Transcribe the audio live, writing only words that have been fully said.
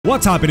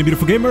What's happening,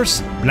 beautiful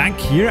gamers? Blank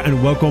here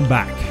and welcome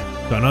back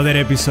to another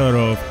episode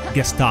of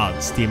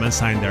Gestalt, Steam and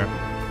Cinder.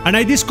 And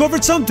I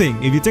discovered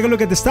something. If you take a look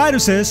at the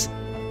statuses,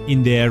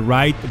 in the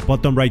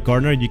bottom right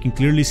corner, you can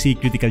clearly see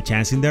critical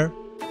chance in there.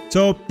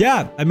 So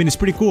yeah, I mean, it's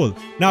pretty cool.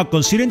 Now,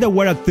 considering that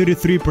we're at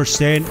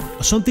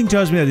 33%, something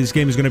tells me that this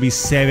game is going to be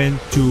 7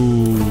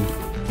 to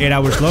 8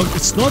 hours long.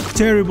 It's not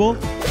terrible,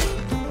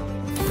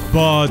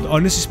 but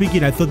honestly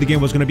speaking, I thought the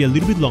game was going to be a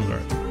little bit longer.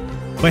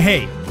 But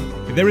hey,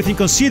 with everything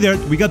considered,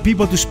 we got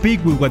people to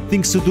speak, we've got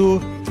things to do,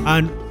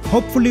 and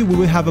hopefully we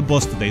will have a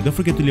boss today. Don't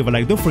forget to leave a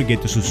like, don't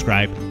forget to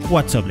subscribe.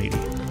 What's up, lady?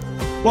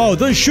 Whoa,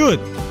 don't shoot!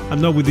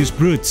 I'm not with these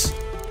brutes.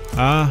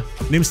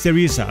 Name's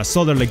Teresa, a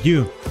soldier like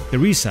you.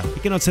 Teresa,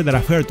 you cannot say that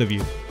I've heard of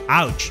you.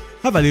 Ouch!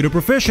 Have a little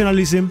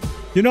professionalism.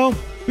 You know,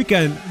 we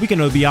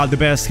cannot be all the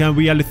best, can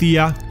we,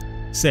 Aletheia?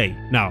 Say,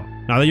 now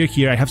that you're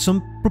here, I have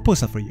some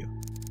proposal for you.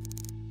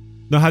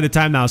 Don't have the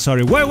time now,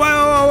 sorry.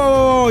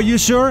 Whoa, you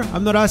sure?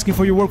 I'm not asking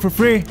for your work for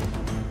free.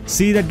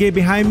 See that gate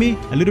behind me?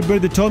 A little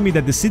bird that told me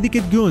that the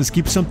syndicate goons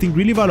keep something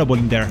really valuable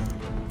in there.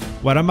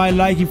 What am I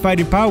like in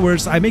fighting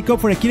powers? I make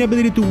up for a keen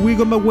ability to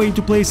wiggle my way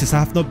into places I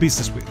have no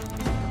business with.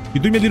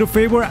 You do me a little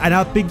favor and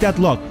I'll pick that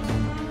lock.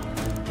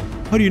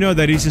 How do you know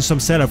that it isn't some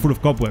cellar full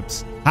of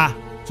cobwebs? Ha!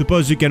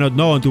 Suppose you cannot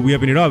know until we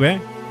open it up, eh?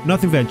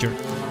 Nothing ventured.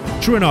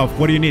 True enough,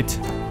 what do you need?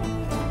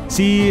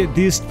 See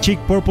this cheek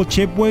purple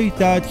chipway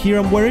that here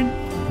I'm wearing?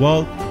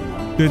 Well,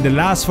 during the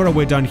last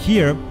faraway down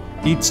here,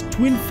 it's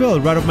twin fell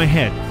right off my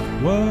head.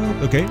 What?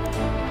 Okay.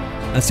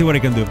 I'll see what I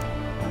can do.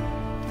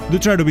 Do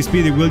try to be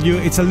speedy, will you?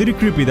 It's a little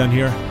creepy down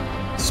here.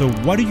 So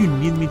what do you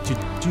need me to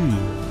do?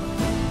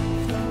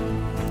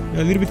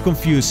 A little bit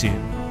confusing.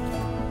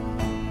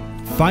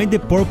 Find the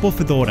purple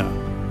fedora.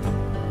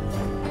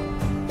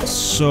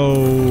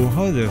 So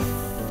how the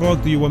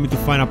fuck do you want me to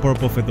find a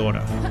purple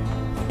fedora?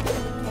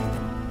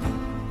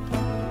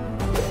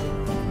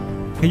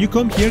 Can you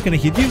come here? Can I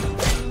hit you?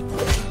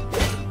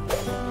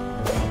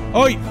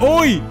 Oi!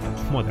 Oi!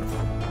 Motherfucker.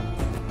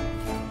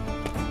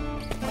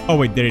 Oh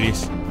wait, there it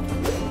is.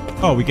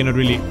 Oh, we cannot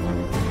really...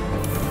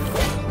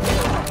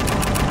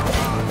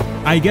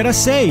 I gotta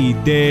say,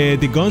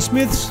 the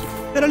gunsmiths,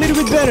 they're a little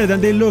bit better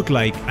than they look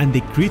like. And the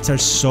crits are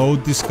so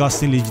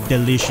disgustingly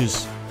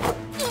delicious.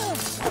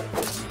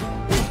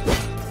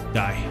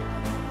 Die.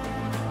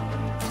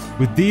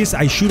 With this,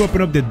 I should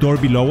open up the door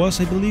below us,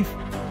 I believe.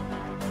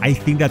 I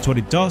think that's what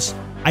it does.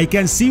 I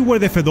can see where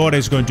the fedora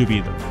is going to be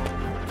though.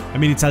 I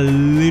mean, it's a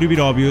little bit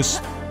obvious.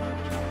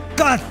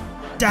 God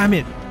damn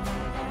it!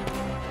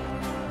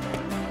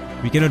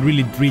 We cannot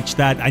really reach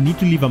that. I need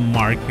to leave a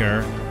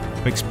marker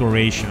of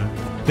exploration.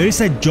 There is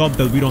a job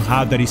that we don't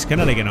have that is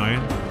kind of like annoying.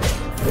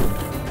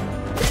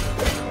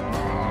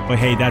 But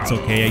hey, that's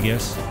okay, I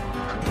guess.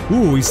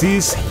 Ooh, is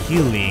this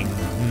healing?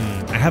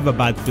 I have a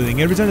bad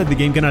feeling. Every time that the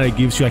game kind of like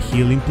gives you a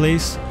healing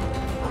place,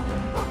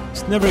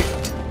 it's never...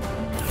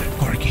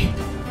 Corky.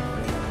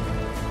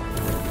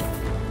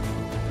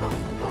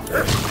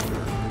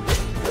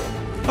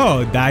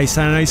 Oh, that's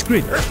a nice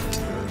crit.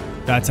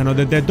 That's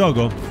another dead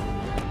doggo.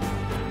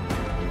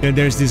 Then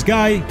there's this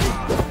guy,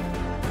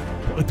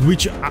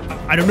 which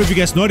I don't know if you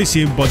guys notice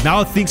him, but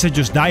now things are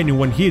just dying in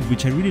one hit,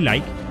 which I really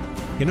like.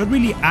 Cannot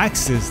really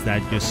access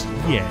that just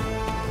yet,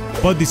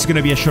 but this is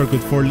gonna be a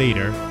shortcut for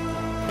later.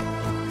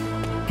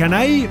 Can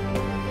I?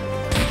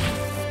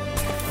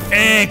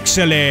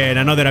 Excellent!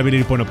 Another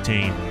ability point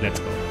obtained.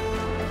 Let's go.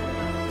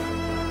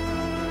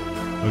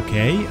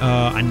 Okay,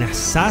 an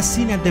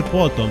assassin at the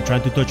bottom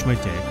trying to touch my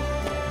tag.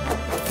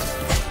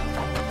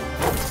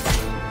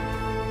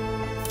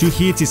 2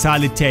 hits is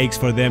all it takes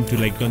for them to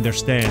like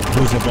understand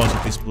who's the boss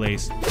of this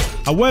place.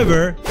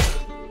 However,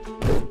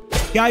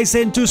 guys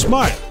ain't too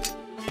smart.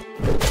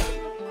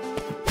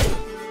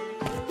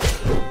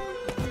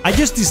 I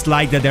just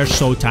dislike that they're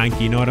so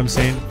tanky, you know what I'm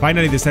saying?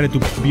 Finally decided to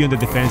be on the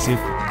defensive.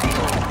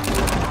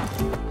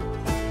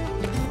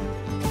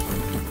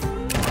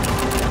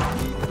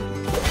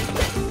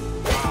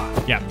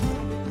 Yeah.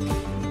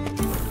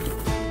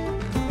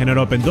 Cannot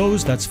open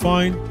those, that's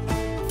fine.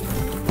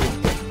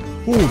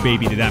 Oh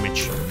baby, the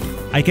damage.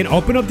 I can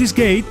open up this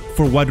gate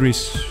for what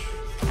reason?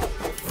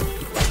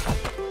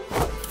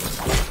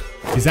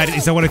 Is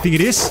that what I think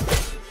it is?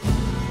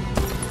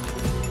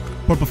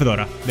 Purple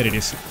fedora, there it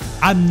is.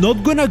 I'm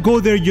not gonna go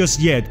there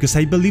just yet because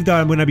I believe that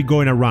I'm gonna be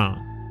going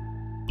around.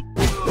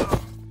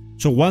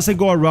 So once I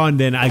go around,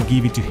 then I'll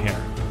give it to her.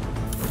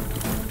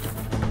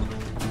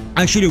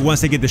 Actually,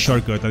 once I get the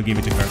shortcut, I'll give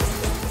it to her.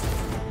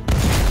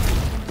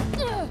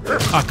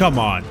 Ah, come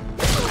on.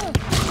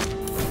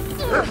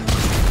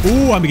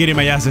 Ooh, I'm getting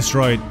my ass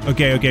destroyed.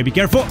 Okay, okay, be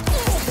careful.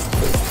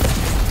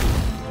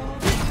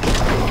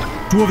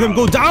 2 of them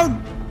go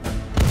down.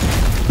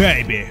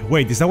 Baby.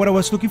 Wait, is that what I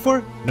was looking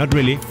for? Not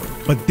really.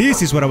 But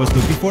this is what I was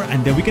looking for.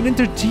 And then we can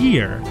enter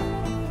tier.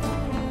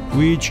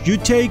 Which you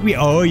take me.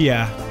 Oh,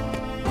 yeah.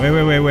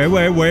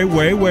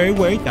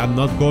 Wait. I'm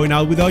not going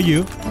out without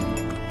you.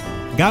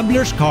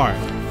 Gambler's card.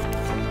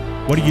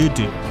 What do you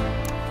do?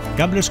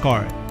 Gambler's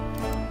card.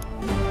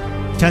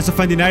 Chance of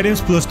finding items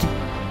plus 2.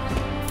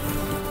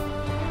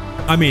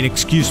 I mean,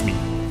 excuse me.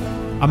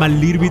 I'm a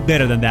little bit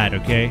better than that,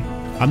 okay?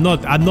 I'm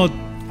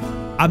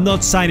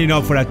not signing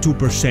up for a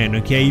 2%,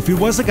 okay? If it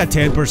was like a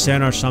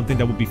 10% or something,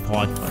 that would be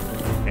fun, but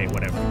okay,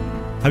 whatever.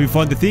 Have you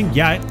found the thing?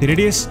 Yeah, there it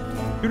is.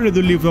 You really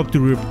do live up to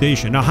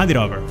reputation. Now hand it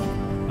over.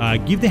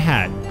 Give the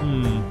hat.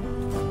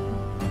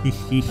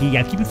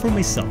 I'll keep it for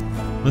myself.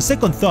 On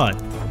second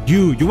thought,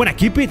 you wanna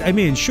keep it? I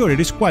mean, sure, it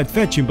is quite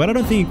fetching, but I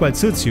don't think it quite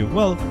suits you.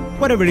 Well,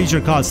 whatever it is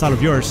your call, it's all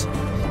of yours.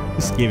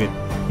 Just give it.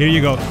 Here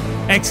you go.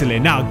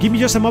 Excellent. Now, give me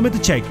just a moment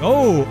to check.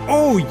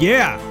 Oh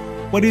yeah.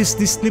 What is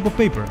this slip of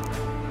paper?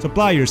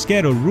 Supplier,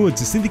 schedule, routes,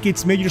 this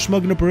indicates major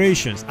smuggling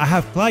operations. I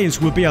have clients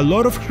who will pay a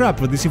lot of crap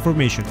for this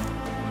information.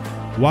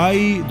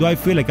 Why do I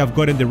feel like I've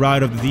gotten the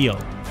route of the deal?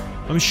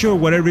 I'm sure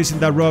whatever is in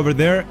that row over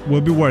there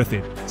will be worth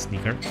it.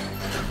 Sneaker.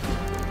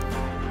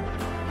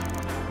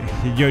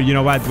 You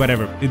know what?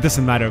 Whatever. It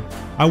doesn't matter.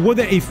 I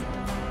wonder if...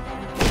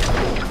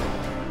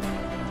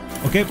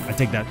 Okay, I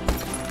take that.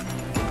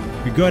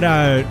 We got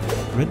a...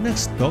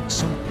 Redneck's dog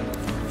something.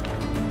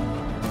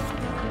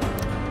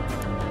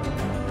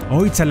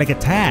 Oh, it's like a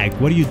tag.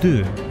 What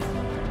do?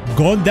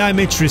 Gun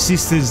damage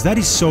resistance. That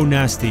is so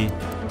nasty.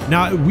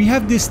 Now, we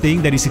have this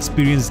thing that is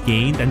experience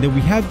gained, and then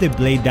we have the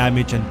blade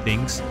damage and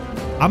things.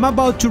 I'm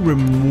about to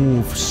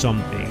remove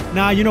something.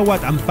 Now, you know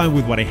what? I'm fine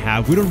with what I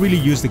have. We don't really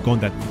use the gun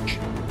that much.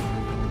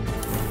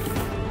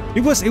 It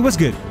was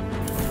good.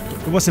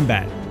 It wasn't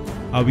bad.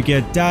 We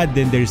get that.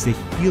 Then there's the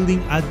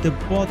healing at the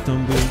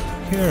bottom we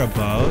don't care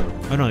about.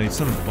 Oh no, it's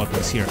not on the bottom.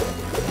 It's here.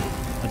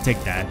 I'll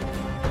take that.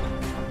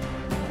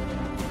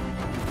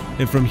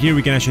 And from here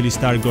we can actually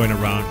start going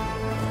around.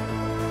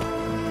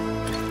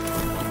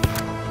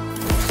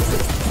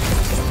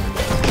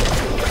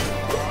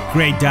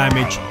 Great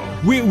damage.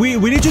 We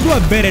need to do a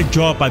better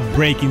job at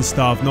breaking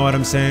stuff. Know what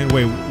I'm saying?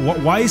 Wait,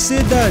 why is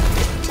it that...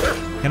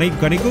 Can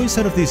I go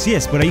inside of this?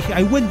 Yes, but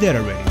I went there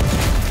already.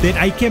 Then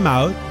I came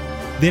out.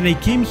 Then I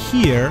came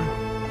here.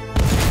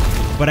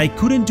 But I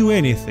couldn't do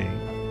anything.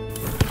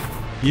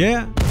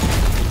 Yeah.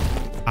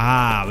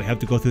 Ah, we have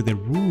to go through the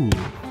roof.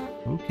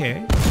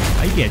 Okay,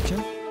 I get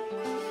you.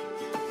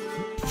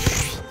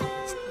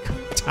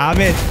 Stop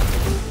it.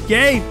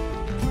 Game.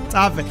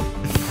 Stop it.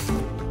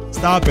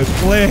 Stop it,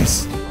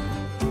 please.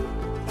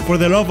 For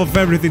the love of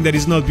everything that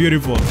is not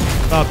beautiful.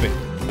 Stop it.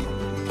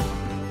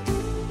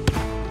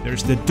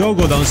 There's the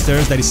doggo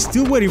downstairs that is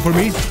still waiting for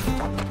me.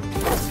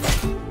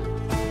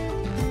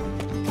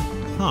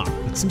 Huh.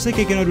 It seems like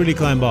I cannot really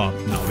climb up.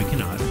 No, we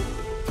cannot.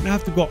 I'm gonna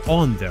have to go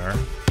on there.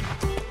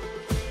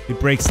 It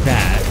breaks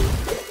that.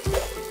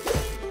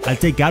 I'll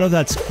take out of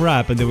that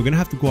scrap and then we're gonna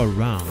have to go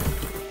around.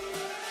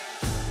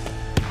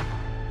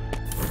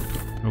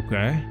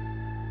 Okay.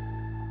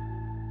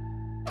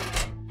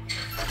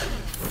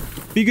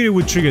 Figured it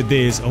would trigger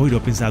this. Oh, it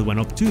opens that one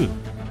up too.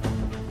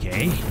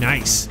 Okay,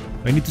 nice.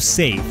 I need to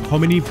save. How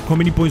many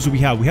points do we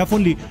have? We have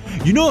only...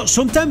 You know,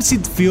 sometimes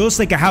it feels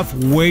like I have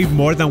way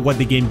more than what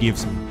the game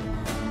gives me.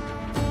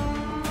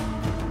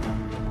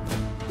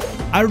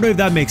 I don't know if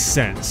that makes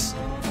sense.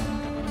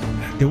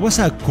 There was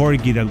a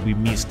corgi that we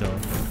missed though.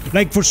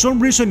 Like, for some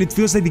reason, it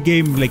feels like the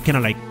game, like, kind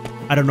of like,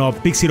 I don't know,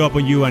 picks it up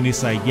on you and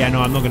it's like, yeah,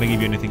 no, I'm not gonna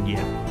give you anything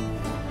yet.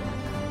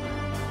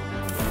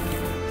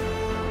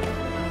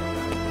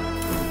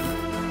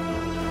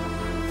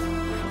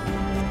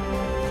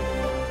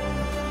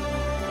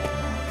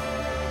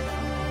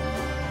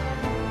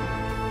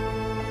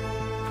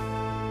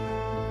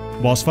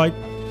 Boss fight?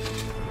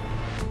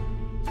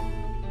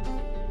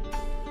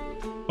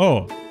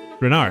 Oh,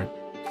 Renard.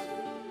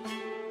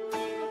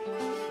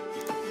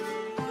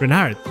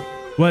 Renard,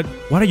 what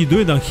are you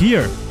doing down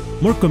here?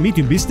 More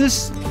Comitium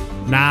business?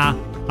 Nah,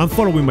 I'm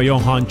following my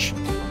own hunch.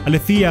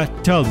 Aletheia,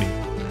 tell me,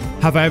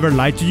 have I ever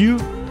lied to you?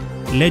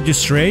 Led you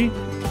astray?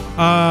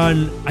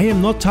 And I am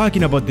not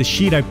talking about the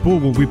shit I pull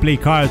when we play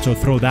cards or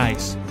throw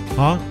dice.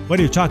 Huh? What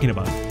are you talking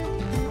about?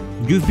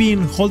 You've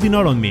been holding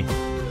out on me.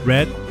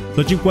 Red,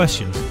 dodging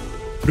questions.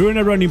 Doing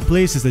around in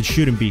places that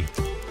shouldn't be.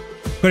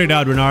 Cut it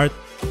out, Renard.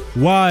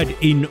 What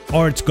in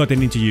art's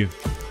gotten into you?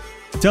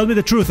 Tell me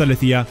the truth,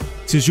 Aletheia.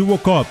 Since you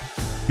woke up,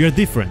 you're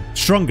different,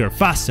 stronger,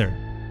 faster.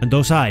 And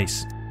those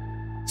eyes.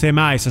 Same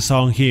eyes I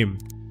saw on him.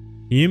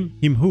 Him?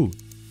 Him who?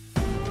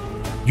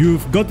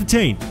 You've got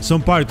detained,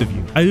 some part of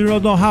you. I do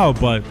not know how,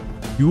 but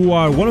you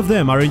are one of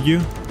them, aren't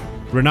you?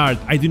 Renard,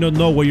 I do not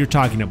know what you're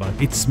talking about.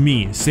 It's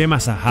me, same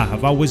as I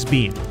have always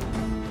been.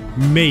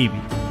 Maybe.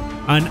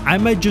 And I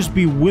might just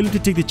be willing to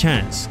take the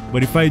chance,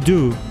 but if I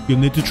do, you'll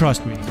need to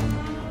trust me.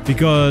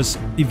 Because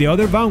if the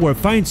other Vanguard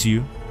finds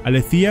you,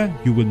 Aletheia,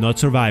 you will not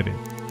survive it.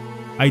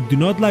 I do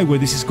not like where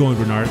this is going,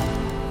 Renard.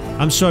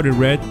 I'm sorry,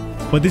 Red,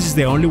 but this is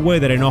the only way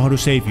that I know how to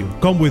save you.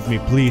 Come with me,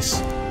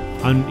 please.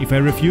 And if I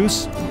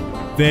refuse,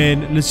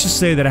 then let's just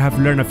say that I have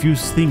learned a few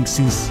things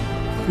since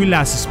we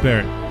last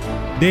spared.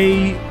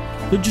 They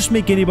don't just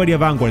make anybody a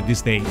Vanguard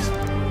these days.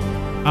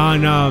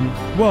 And,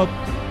 well,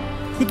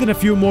 putting a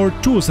few more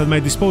tools at my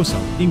disposal,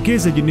 in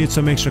case that you need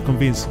some extra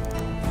convincing.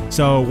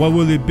 So, what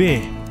will it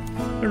be?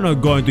 You're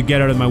not going to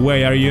get out of my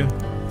way, are you?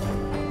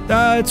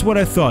 That's what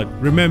I thought.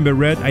 Remember,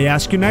 Red, I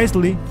asked you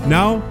nicely.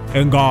 Now,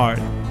 en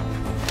garde.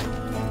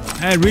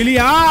 Really?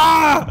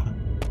 Ah!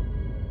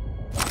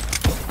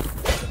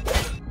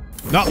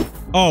 No.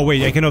 Oh,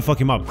 wait, I cannot fuck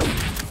him up.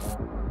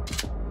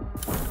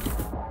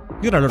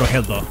 You got a lot of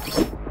health, though.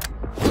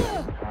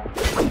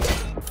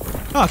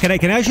 Oh, can I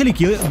actually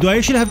kill you? Do I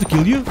actually have to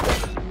kill you?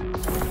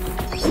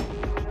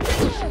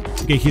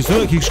 Okay, he's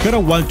got a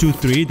 1, 2,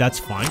 3. That's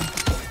fine.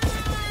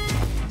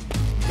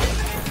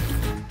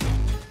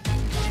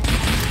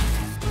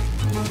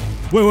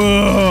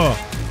 Whoa.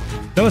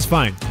 That was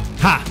fine.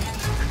 Ha!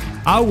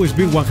 I always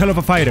been one hell of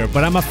a fighter,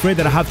 but I'm afraid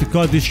that I have to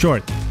cut this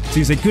short.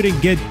 Since I couldn't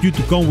get you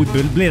to come with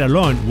the blade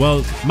alone,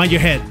 well, mind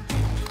your head.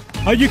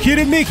 Are you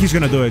kidding me? He's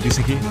gonna do it,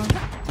 isn't he?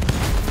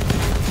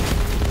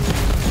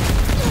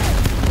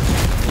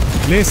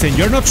 Listen,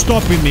 you're not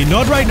stopping me,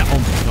 not right now. Oh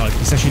my god,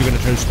 he's actually gonna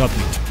try to stop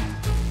me.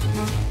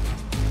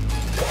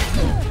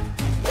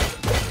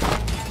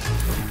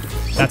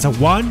 That's a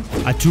 1,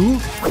 a 2,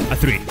 a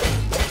 3.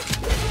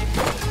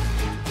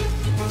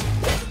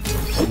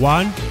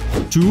 1,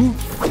 2,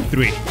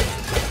 3.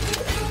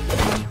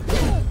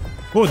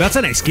 Oh, that's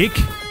a nice kick.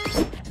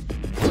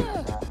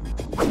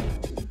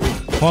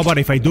 How about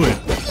if I do it?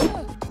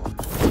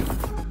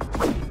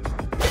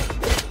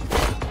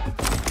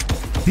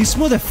 This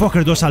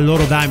motherfucker does a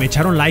lot of damage.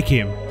 I don't like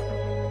him.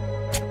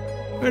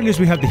 Or at least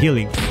we have the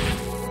healing.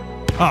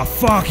 Oh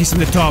fuck, he's in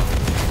the top.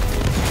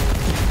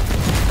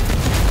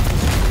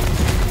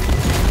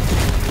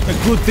 A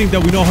good thing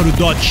that we know how to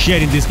dodge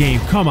shit in this game.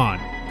 Come on.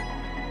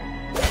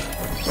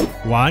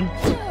 1.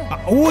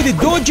 Oh, the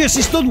dodges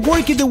is not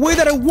working the way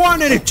that I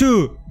wanted it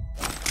to.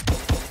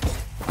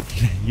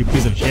 You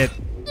piece of shit.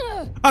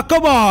 Ah,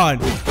 come on.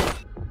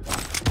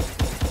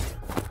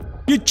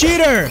 You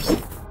cheater.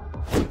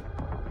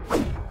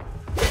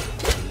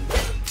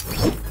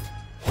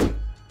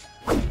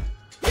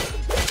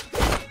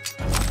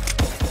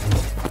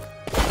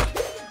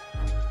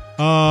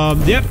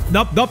 Yep,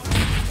 nope.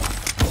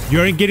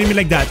 You ain't getting me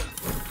like that.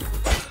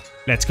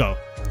 Let's go.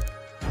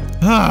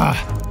 I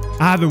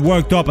haven't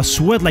worked up a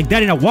sweat like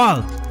that in a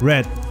while.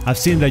 Red, I've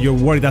seen that your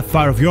work that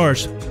far of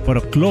yours, but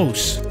up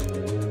close.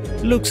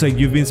 Looks like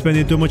you've been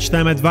spending too much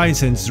time at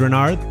Vincent's,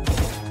 Renard.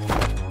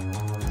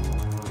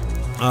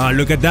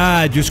 Look at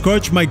that. You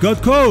scorched my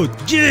god coat.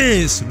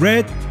 Jeez,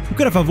 Red. You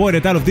could have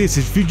avoided all of this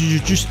if you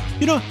just,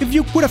 if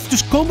you could have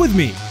just come with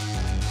me.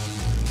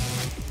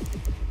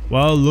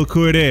 Well, look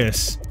who it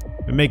is.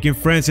 We're making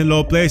friends in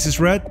low places,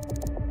 Red.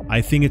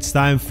 I think it's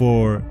time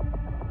for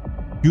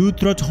you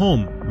trot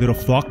home, little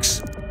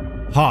fox.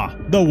 Ha,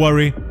 don't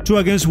worry. 2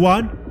 against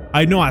 1.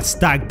 I know a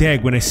stacked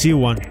deck when I see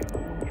one.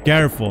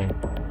 Careful.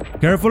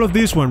 Careful of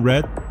this one,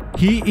 Red.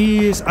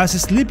 He is as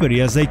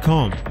slippery as they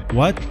come.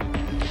 What?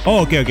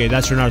 Oh, okay,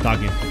 that's Renard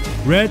talking.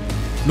 Red,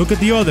 look at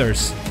the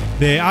others.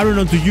 They aren't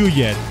onto you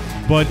yet,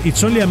 but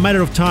it's only a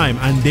matter of time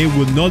and they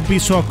will not be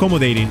so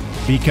accommodating.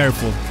 Be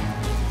careful.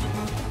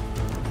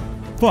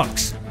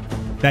 Fox.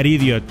 That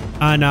idiot.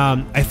 And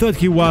I thought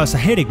he was a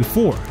headache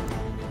before.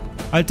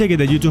 I'll take it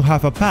that you two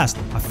have a past,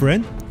 a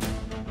friend?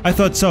 I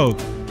thought so.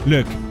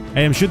 Look,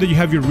 I am sure that you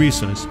have your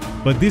reasons,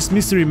 but this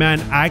mystery man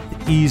act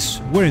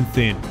is wearing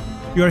thin.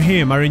 You're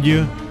him, aren't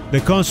you?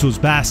 The consul's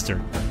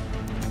bastard.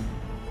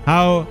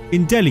 How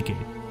indelicate.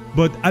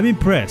 But I'm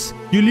impressed.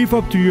 You live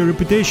up to your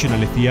reputation,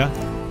 Aletheia.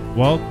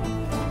 Well,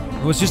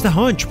 it was just a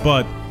hunch,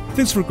 but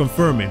thanks for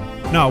confirming.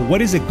 Now,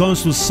 what is the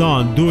consul's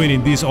son doing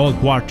in this old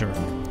quarter?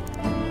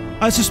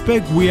 I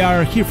suspect we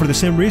are here for the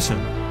same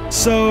reason,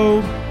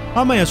 so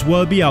I might as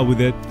well be out with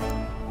it.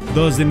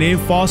 Does the name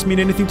Foss mean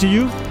anything to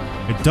you?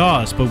 It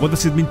does, but what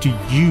does it mean to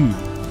you?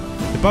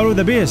 The power of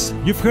the beast,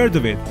 you've heard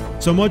of it.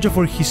 So much of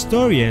our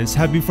historians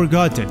have been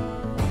forgotten.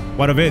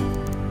 What of it?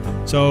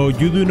 So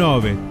you do know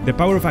of it. The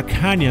power of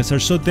Acanians are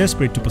so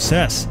desperate to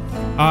possess.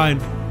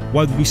 And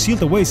what we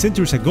sealed away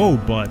centuries ago,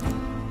 but,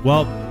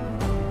 well,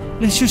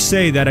 let's just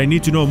say that I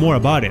need to know more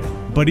about it.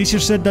 But easier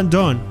said than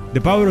done.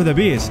 The power of the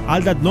beast,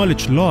 all that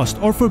knowledge lost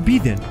or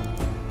forbidden.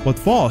 But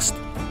Faust,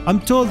 I'm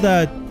told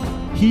that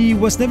he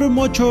was never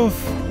much of,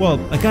 well,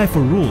 a guy for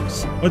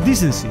rules or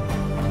decency.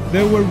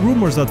 There were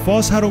rumors that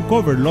Faust had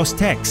uncovered lost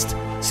texts,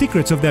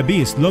 secrets of the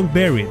abyss long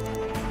buried.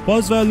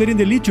 Faust violating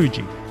the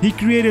liturgy. He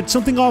created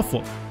something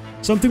awful,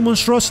 something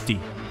monstrosity.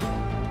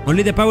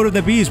 Only the power of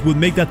the beast would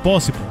make that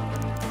possible.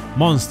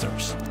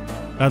 Monsters.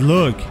 But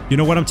look, you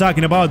know what I'm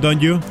talking about,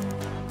 don't you?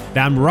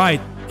 Damn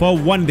right,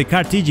 Faust won the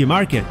Carthage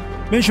market.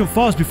 Mention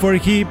Faust before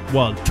he,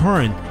 well,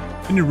 turned.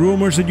 Any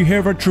rumors that you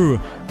hear are true,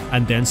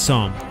 and then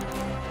some.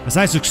 As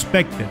I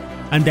suspected,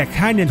 and the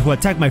Acanian who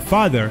attacked my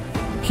father,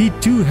 he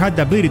too had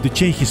the ability to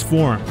change his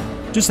form,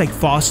 just like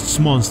Faust's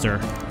monster.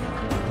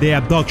 The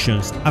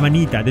abductions,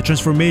 Amanita, the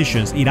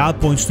transformations, it all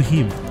points to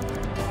him.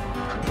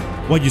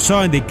 What you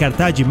saw in the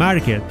Carthage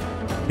market,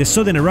 the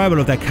sudden arrival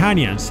of the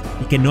Acanians,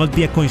 it cannot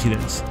be a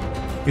coincidence.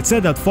 It's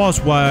said that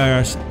Faust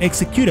was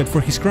executed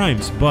for his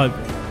crimes, but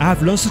I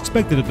have long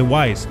suspected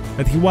otherwise,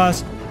 that he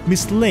was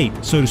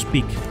mislaid, so to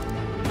speak.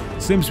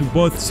 Seems we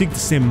both seek the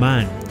same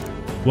man.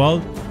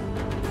 Well,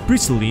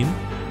 Priestline,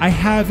 I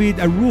have it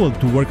a rule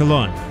to work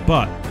alone,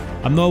 but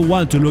I'm not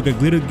one to look a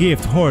little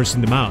gift horse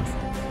in the mouth.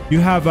 You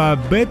have a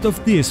bet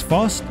of this,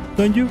 Faust?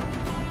 don't you?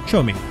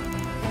 Show me.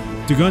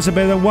 2 guns are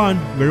better than 1.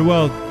 Very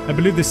well. I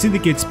believe the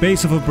Syndicate's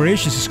base of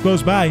operations is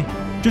close by.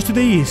 Just to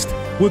the east.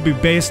 Would be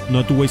best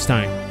not to waste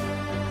time.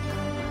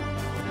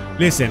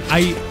 Listen,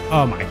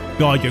 oh my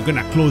god, you're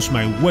gonna close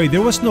my way.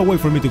 There was no way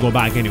for me to go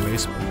back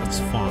anyways. That's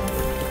fun.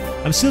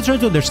 I'm still trying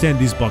to understand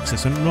these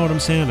boxes. You know what I'm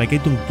saying? Like, I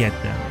don't get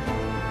them.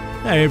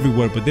 They're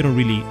everywhere, but they don't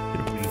really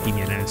give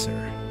me an answer.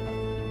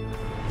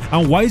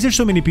 And why is there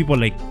so many people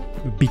like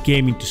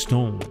became into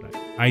stone? Like,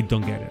 I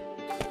don't get it.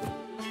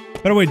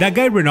 By the way, that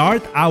guy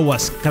Renard, I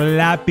was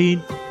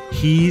clapping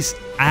his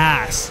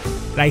ass.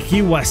 Like,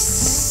 he was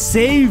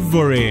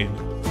savoring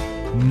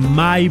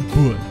my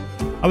boot.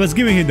 I was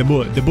giving him the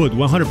boot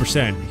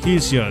 100%.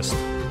 He's just,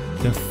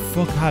 the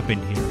fuck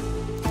happened here?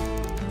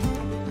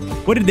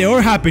 What did they all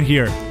happen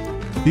here?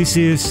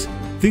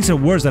 Things are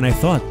worse than I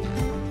thought.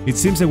 It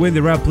seems that we're in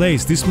the right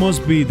place. This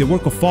must be the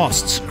work of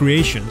Faust's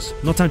creations.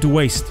 No time to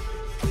waste.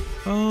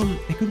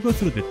 I could go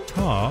through the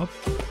top.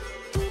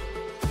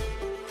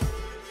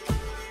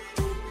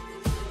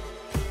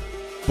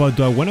 But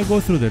do I want to go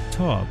through the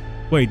top?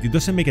 Wait, it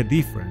doesn't make a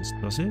difference,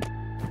 does it?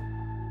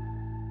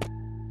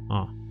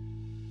 Oh.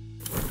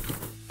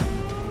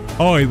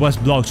 Oh, it was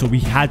blocked, so we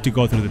had to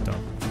go through the top.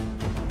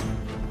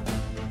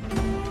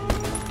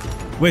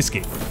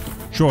 Whiskey.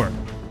 Sure.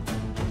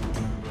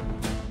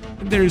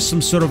 There is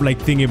some sort of like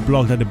thingy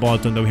blocked at the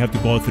bottom that we have to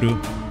go through.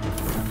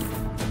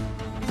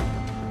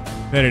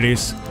 There it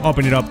is.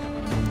 Open it up.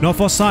 No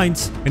false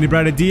signs. Any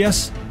bright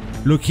ideas?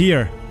 Look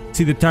here.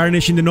 See the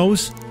tarnish in the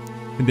nose?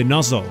 And the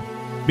nozzle.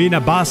 Being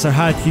a bastard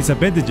had his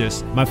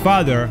advantages. My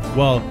father,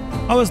 well,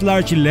 I was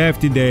largely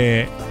left in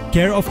the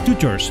care of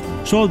tutors,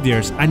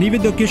 soldiers, and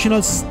even the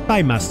occasional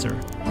spy master.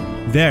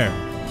 There.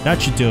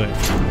 That should do it.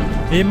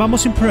 I am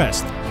almost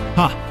impressed.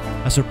 Ha!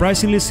 A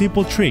surprisingly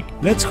simple trick.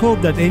 Let's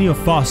hope that any of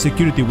Faust's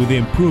security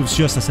within proves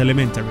just as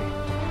elementary.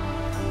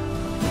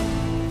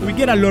 We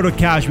get a lot of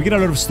cash, we get a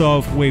lot of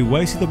stuff. Wait,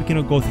 why is it that we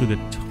cannot go through the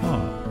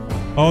top?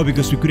 Oh,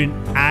 because we couldn't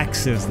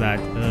access that.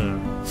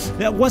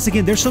 Once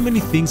again, there's so many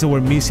things that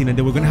we're missing and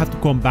then we're gonna have to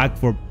come back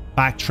for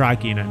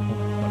backtracking and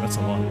oh, that's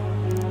a lot.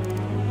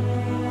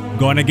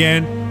 Gone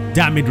again?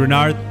 Damn it,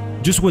 Renard.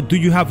 Just what do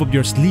you have up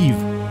your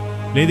sleeve?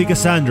 Lady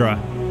Cassandra.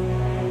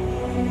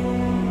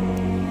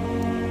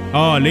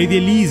 Oh, Lady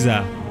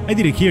Eliza. I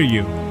didn't hear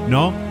you.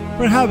 No?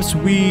 Perhaps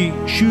we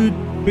should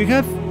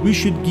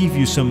give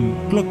you some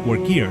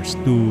clockwork ears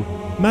to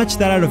match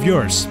that out of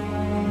yours.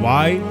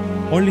 Why?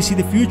 Only see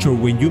the future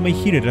when you may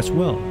hear it as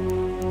well.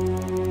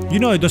 You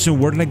know it doesn't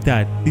work like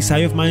that. This eye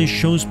of mine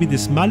shows me the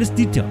smallest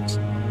details.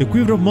 The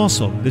quiver of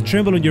muscle, the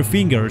tremble on your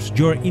fingers,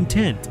 your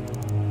intent.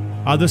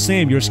 All the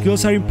same, your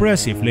skills are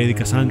impressive, Lady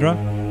Cassandra,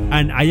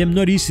 and I am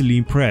not easily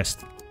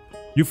impressed.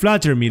 You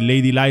flatter me,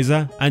 Lady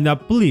Eliza, and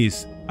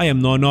please, I am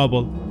no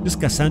noble. This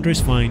Cassandra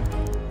is fine.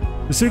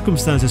 The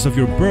circumstances of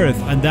your birth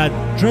and that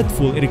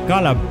dreadful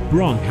Irkalla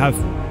wrong have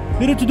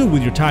little to do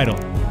with your title.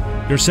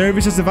 Your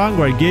service as the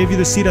vanguard gave you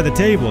the seat at the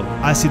table,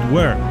 as it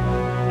were.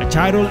 A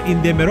title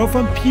in the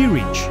Merovan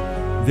peerage.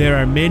 There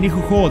are many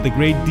who hold a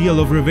great deal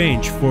of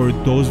revenge for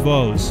those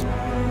vows.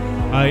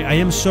 I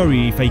am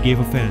sorry if I gave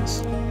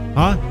offense.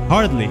 Huh?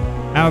 Hardly.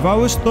 I have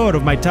always thought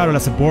of my title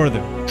as a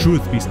border,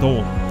 truth be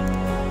told.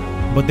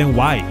 But then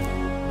why?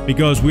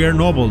 Because we are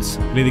nobles,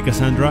 Lady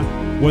Cassandra,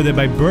 whether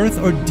by birth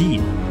or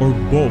deed, or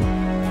both.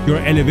 Your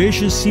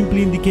elevation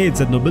simply indicates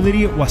that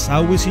nobility was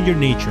always in your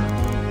nature.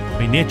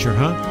 By nature,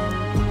 huh?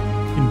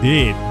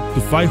 Indeed,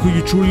 to fight who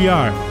you truly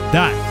are,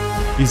 that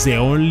is the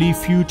only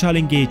futile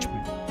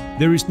engagement.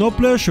 There is no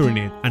pleasure in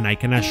it, and I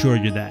can assure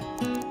you that.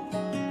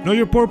 Know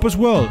your purpose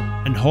well,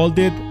 and hold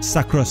it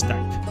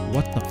sacrosanct.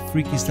 What the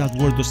freak is that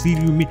word? Does it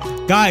even mean?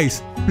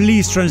 Guys,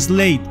 please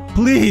translate,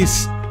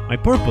 please! My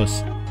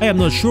purpose? I am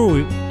not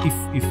sure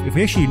if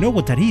I actually know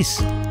what that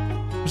is.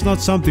 It's not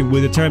something we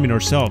determine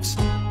ourselves.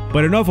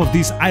 But enough of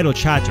this idle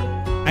chatter.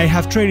 I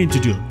have training to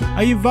do.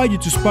 I invite you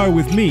to spar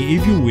with me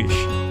if you wish.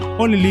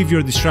 Only leave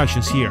your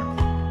distractions here.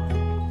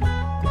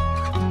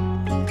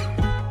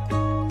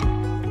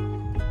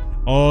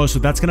 Oh, so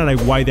that's kind of like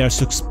why they're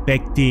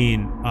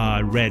suspecting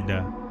Red.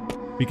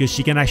 Because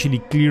she can actually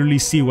clearly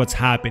see what's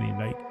happening.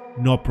 Like,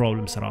 no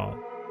problems at all.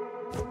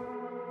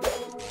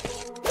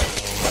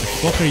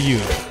 What are you?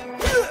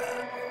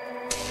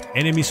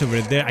 Enemies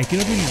over there. I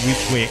cannot really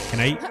reach. Wait, can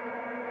I?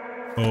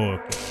 Oh,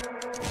 okay.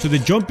 So the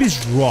jump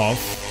is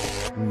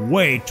rough.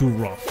 Way too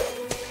rough.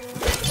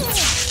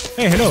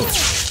 Hey, hello.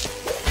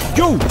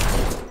 Yo!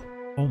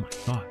 Oh my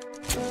god.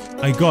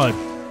 I got...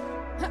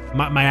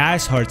 My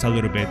ass hurts a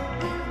little bit.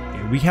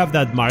 Okay, we have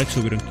that mark,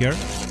 so we don't care.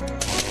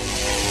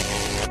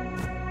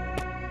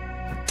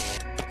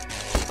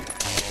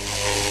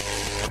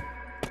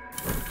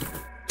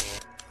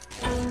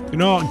 You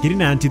know,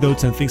 getting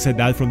antidotes and things like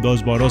that from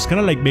those bottles kind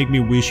of like make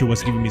me wish it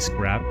was giving me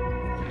scrap.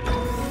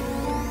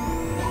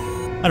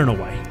 I don't know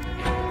why.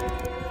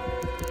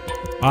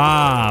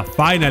 Ah,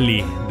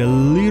 finally! The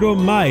little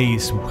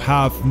mice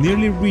have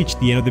nearly reached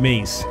the end of the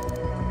maze.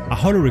 A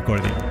hollow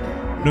recording.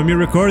 No mere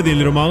recording,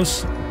 little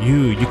mouse.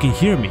 You can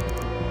hear me.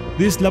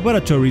 This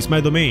laboratory is my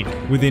domain.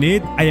 Within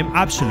it, I am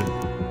absolute.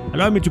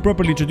 Allow me to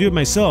properly introduce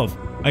myself.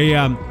 I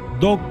am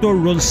Dr.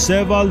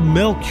 Ronceval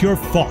Melchior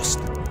Faust.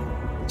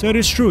 So it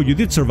is true, you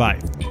did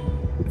survive.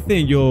 I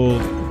think you'll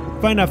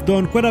find I've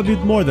done quite a bit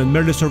more than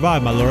merely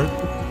survive, my lord.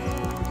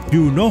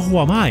 You know who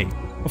am I?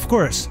 Of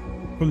course.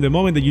 From the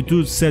moment that you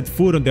two set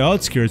foot on the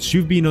outskirts,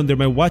 you've been under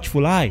my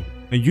watchful eye.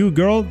 And you,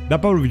 girl,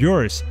 that power of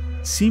yours,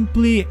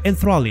 simply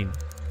enthralling.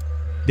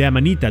 The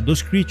Amanita,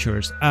 those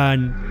creatures,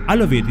 and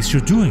all of it is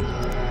your doing.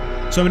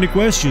 So many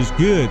questions,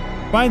 good.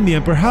 Find me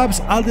and perhaps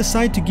I'll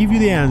decide to give you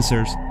the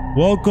answers.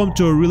 Welcome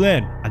to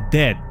Aurelian,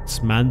 a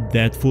man's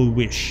deathful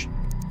wish.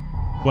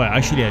 Well,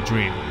 actually a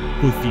dream.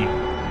 Fulfilled.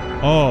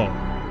 Oh,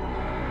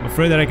 I'm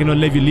afraid that I cannot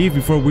let you leave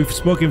before we've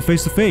spoken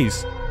face to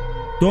face.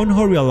 Don't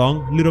hurry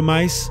along, little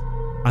mice.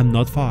 I'm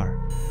not far.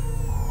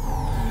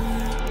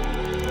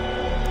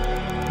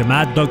 The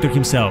Mad Doctor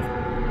himself.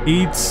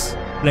 It's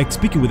like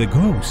speaking with a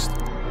ghost.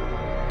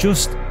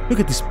 Just look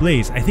at this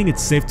place. I think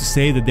it's safe to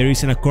say that there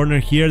isn't a corner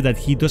here that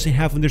he doesn't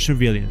have under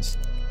surveillance.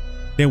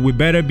 Then we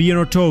better be on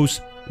our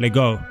toes. Let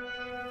go.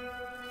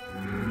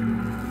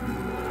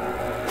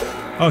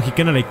 Oh, he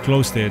kinda like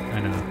closed it. I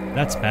know.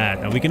 That's bad.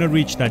 And we cannot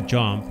reach that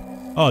jump.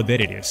 Oh,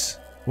 there it is.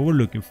 What we're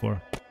looking for.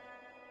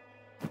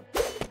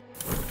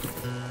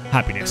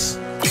 Happiness.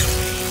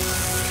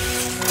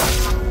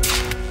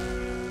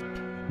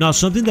 Now,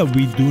 something that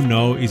we do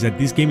know is that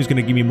this game is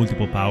gonna give me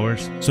multiple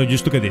powers. So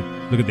just look at it.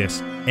 Look at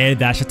this. Air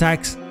dash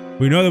attacks.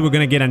 We know that we're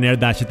gonna get an air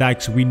dash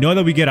attack. So we know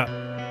that we get a...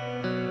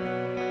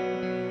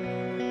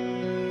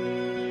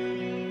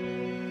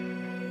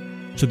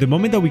 So the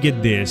moment that we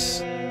get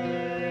this,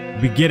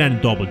 we get a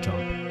double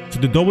jump. So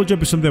the double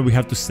jump is something that we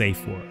have to save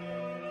for.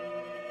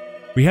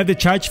 We have the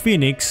Charge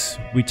Phoenix,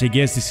 which I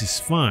guess this is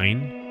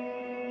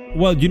fine.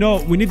 Well, you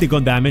know, we need the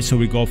gun damage, so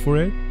we go for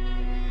it.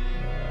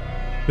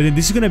 But then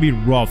this is gonna be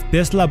rough.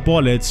 Tesla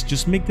bullets,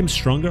 just make them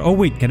stronger. Oh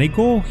wait, can I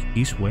go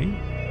this way?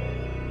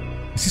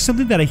 Is this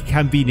something that I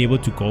haven't been able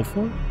to go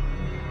for?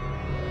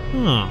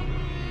 Huh.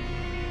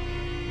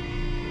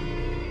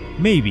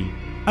 Maybe.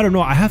 I don't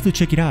know, I have to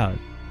check it out.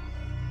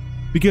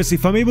 Because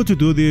if I'm able to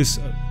do this,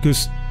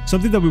 because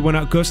something that we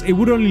wanna, because it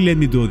would only let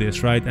me do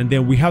this, right? And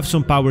then we have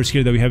some powers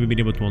here that we haven't been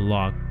able to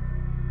unlock.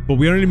 But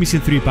we're only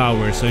missing 3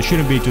 powers, so it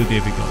shouldn't be too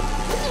difficult.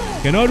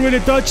 Cannot really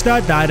touch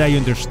that, that I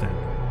understand.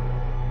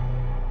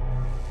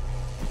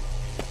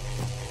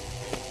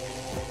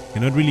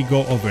 Cannot really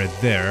go over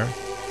there.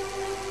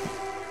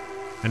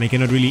 And I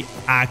cannot really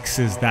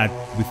access that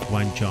with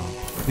one jump.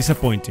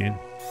 Disappointing.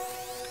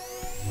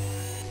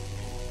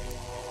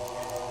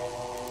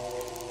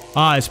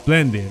 Ah,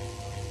 splendid.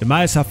 The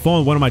mice have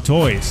found one of my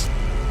toys.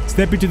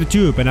 Step into the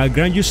tube and I'll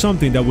grant you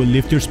something that will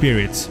lift your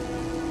spirits.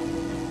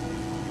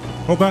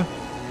 Okay.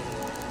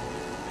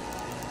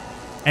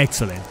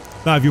 Excellent.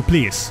 Now if you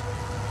please.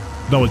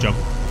 Double jump.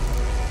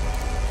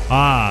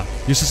 Ah,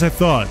 just as I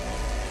thought.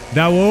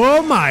 That,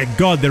 oh my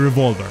god, the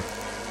revolver.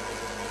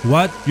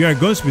 What? You're a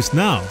gunsmith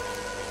now.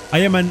 I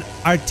am an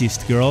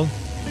artist, girl.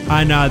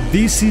 And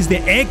this is the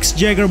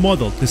X-Jagger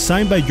model,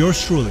 designed by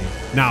yours truly.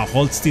 Now,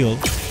 hold still.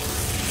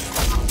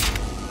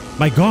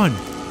 My gun!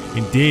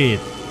 Indeed.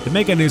 The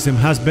mechanism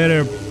has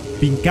better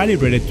been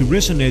calibrated to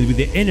resonate with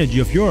the energy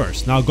of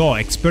yours. Now go,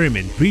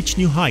 experiment, reach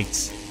new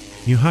heights.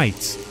 New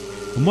heights.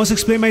 I must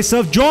explain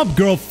myself. Jump,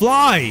 girl,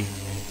 fly!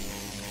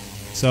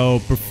 So,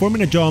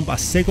 performing a jump a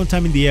second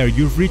time in the air,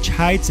 you've reached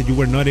heights that you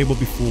were not able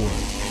before.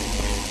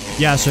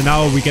 Yeah, so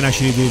now we can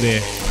actually do the...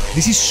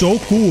 This is so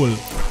cool.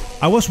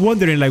 I was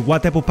wondering like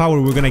what type of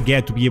power we're gonna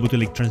get to be able to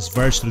like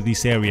transverse through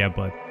this area,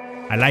 but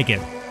I like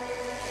it.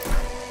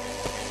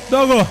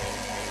 Doggo!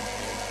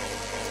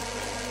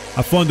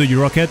 Have fun, do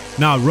you, Rocket?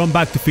 Now run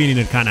back to feeding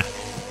Irkalla.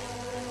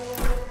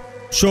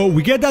 So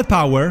we get that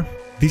power.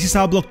 This is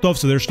all blocked off,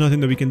 so there's nothing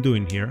that we can do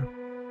in here.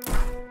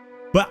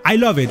 But I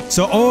love it.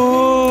 So,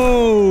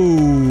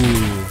 oh,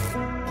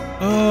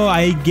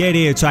 I get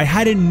it. So I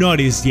hadn't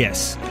noticed,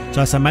 yes.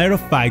 So as a matter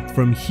of fact,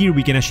 from here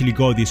we can actually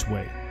go this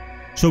way.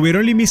 So we're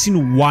only missing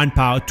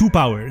 2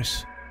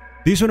 powers.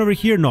 This one over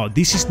here, no,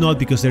 this is not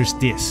because there's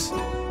this.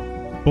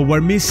 But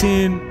we're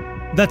missing...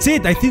 That's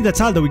it, I think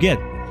that's all that we get.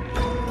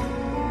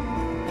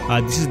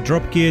 This is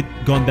drop kit,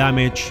 gun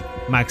damage,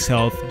 max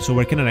health. So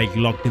we're kind of like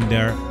locked in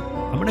there.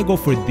 I'm gonna go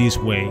for it this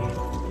way.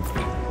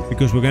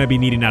 Because we're gonna be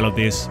needing all of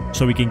this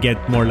so we can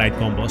get more light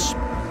combos.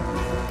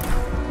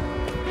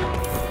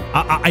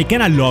 I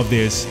kinda love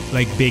this,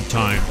 like big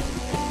time.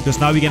 Because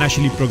now we can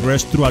actually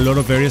progress through a lot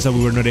of areas that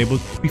we were not able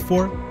to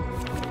before.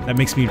 That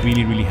makes me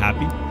really, really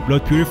happy.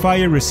 Blood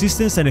Purifier,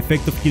 resistance, and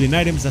effect of healing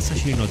items. That's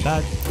actually not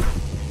that.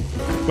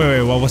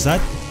 Wait, what was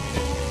that?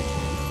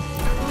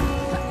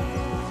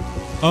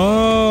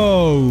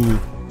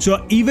 Oh!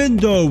 So even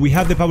though we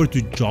have the power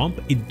to jump,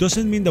 it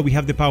doesn't mean that we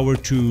have the power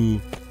to...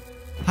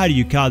 How do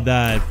you call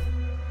that?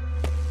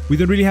 We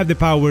don't really have the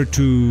power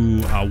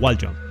to wall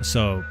jump.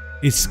 So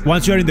it's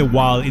once you're in the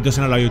wall, it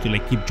doesn't allow you to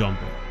like keep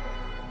jumping.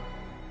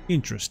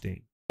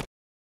 Interesting.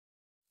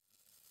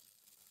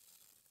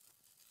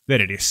 There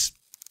it is.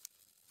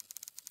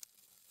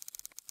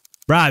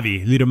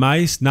 Bravi, little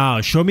mice.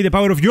 Now show me the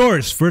power of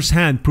yours.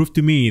 Firsthand, prove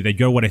to me that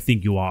you're what I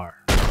think you are.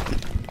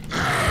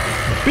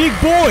 Big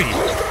boy!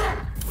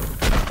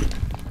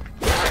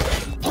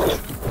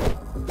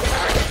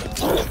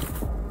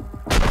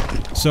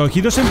 So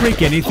he doesn't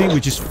break anything,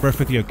 which is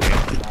perfectly okay.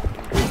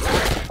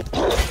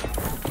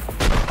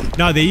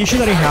 Now the issue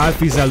that I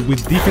have is that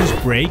with defense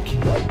break,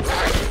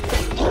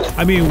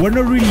 I mean, we're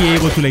not really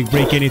able to like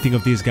break anything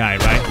of this guy,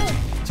 right?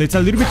 So it's a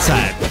little bit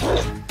sad.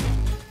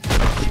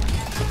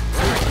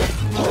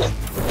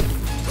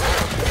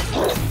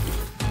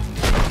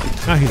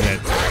 Now he's dead.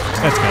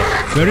 Let's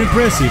go. Very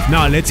impressive.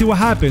 Now let's see what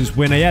happens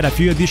when I add a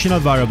few additional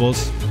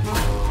variables.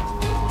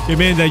 It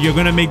means that you're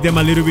gonna make them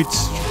a little bit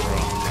strong.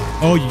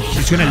 Oh,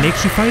 he's gonna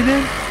electrify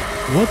them?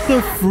 What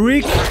the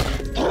freak?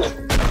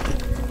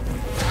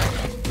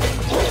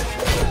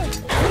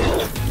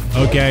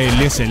 Okay,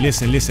 listen.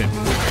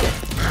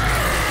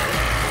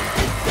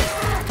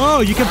 Oh,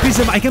 you can piss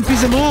them. I can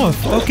piss them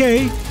off.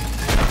 Okay.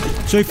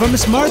 So if I'm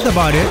smart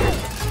about it.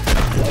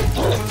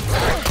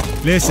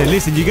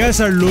 Listen. You guys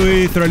are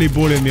literally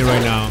bullying me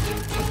right now.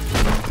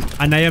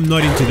 And I am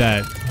not into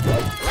that.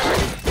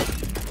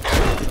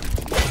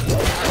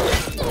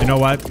 You know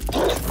what?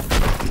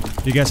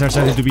 You guys are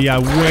starting to be a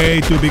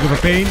way too big of a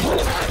pain.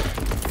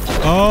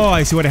 Oh,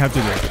 I see what I have to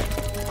do.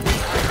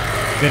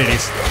 There it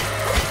is.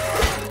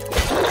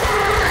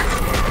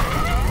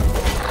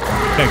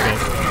 There you go.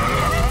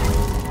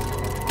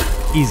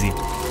 Easy.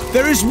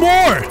 There is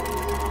more!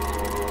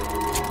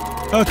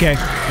 Okay,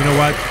 you know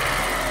what?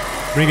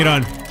 Bring it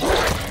on.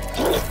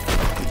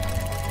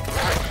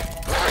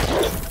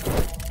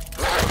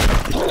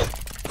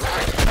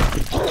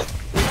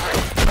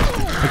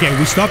 Okay,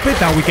 we stop it.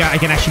 Now I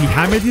can actually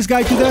hammer this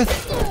guy to death.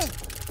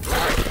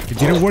 It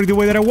didn't work the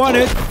way that I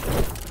wanted.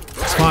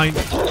 It's fine.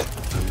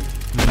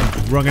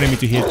 Wrong enemy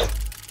to hit.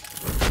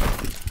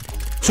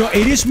 So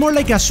it is more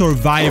like a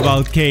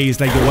survival case,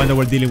 like the one that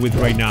we're dealing with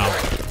right now.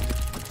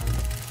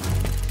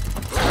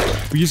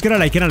 We just gotta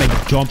like kind of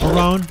like jump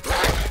around,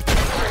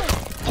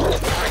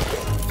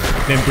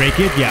 then break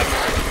it. Yeah.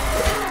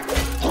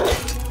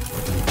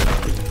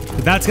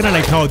 But that's kind of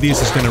like how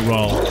this is gonna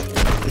roll.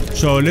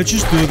 So let's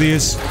just do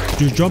this.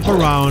 Just jump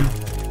around,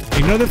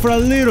 ignore them for a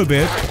little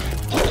bit,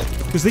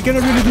 because they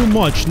cannot really do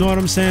much. Know what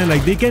I'm saying?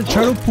 Like they can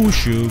try to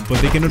push you, but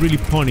they cannot really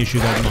punish you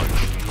that much.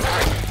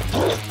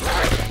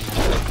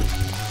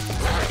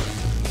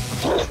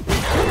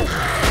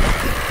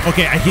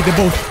 Okay, I hit them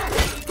both.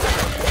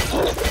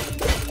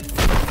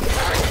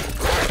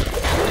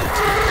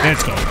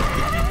 Let's go.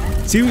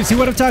 See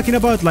what I'm talking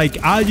about? Like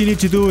all you need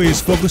to do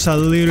is focus a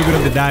little bit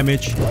on the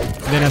damage.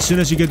 And then as soon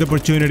as you get the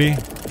opportunity,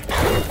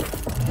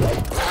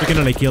 you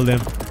can like kill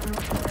them.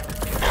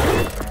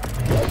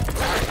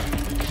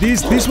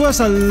 This was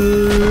a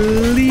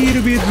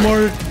little bit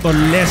more or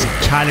less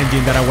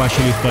challenging than I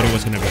actually thought it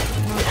was gonna be.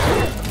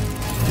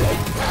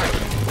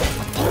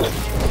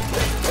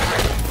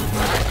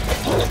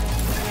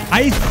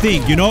 I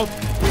think, you know,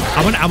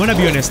 I'm gonna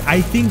be honest.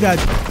 I think that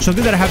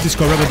something that I have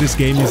discovered about this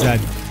game is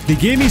that the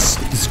game is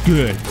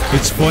good.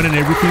 It's fun and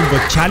everything,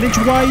 but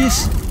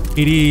challenge-wise,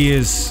 it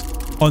is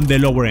on the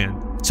lower end.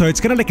 So it's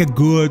kind of like a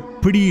good,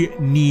 pretty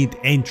neat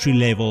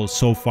entry-level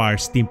so far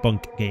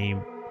steampunk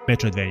game,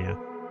 Metroidvania.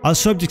 All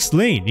subjects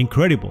slain,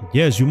 incredible.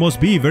 Yes, you must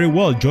be very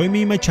well. Join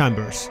me in my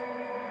chambers.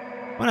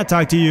 I wanna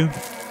talk to you.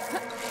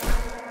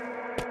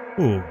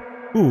 Ooh.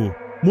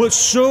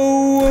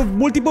 So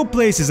multiple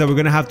places that we're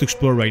gonna have to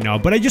explore right now,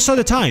 but I just saw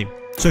the time.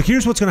 So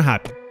here's what's gonna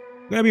happen.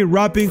 We're gonna be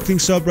wrapping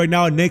things up right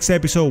now. Next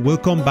episode, we'll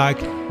come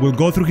back, we'll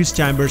go through his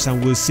chambers,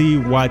 and we'll see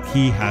what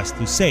he has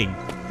to say.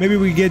 Maybe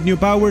we get new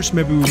powers,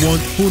 maybe we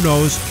won't, who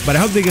knows. But I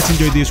hope you guys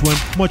enjoyed this one.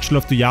 Much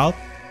love to y'all,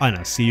 and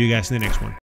I'll see you guys in the next one.